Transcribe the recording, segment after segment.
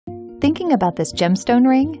Thinking about this gemstone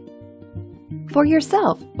ring? For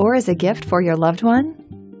yourself or as a gift for your loved one?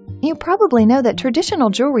 You probably know that traditional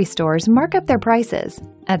jewelry stores mark up their prices.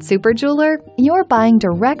 At SuperJeweler, you're buying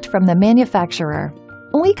direct from the manufacturer.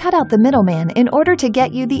 We cut out the middleman in order to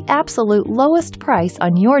get you the absolute lowest price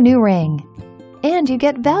on your new ring. And you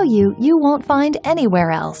get value you won't find anywhere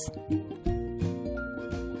else.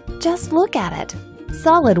 Just look at it.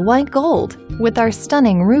 Solid white gold with our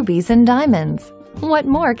stunning rubies and diamonds. What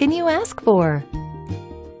more can you ask for?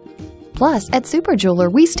 Plus, at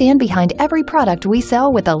SuperJeweler, we stand behind every product we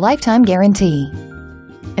sell with a lifetime guarantee.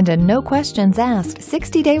 And a no questions asked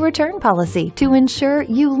 60-day return policy to ensure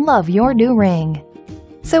you love your new ring.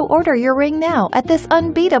 So order your ring now at this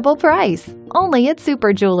unbeatable price, only at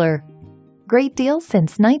SuperJeweler. Great deal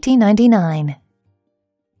since 1999.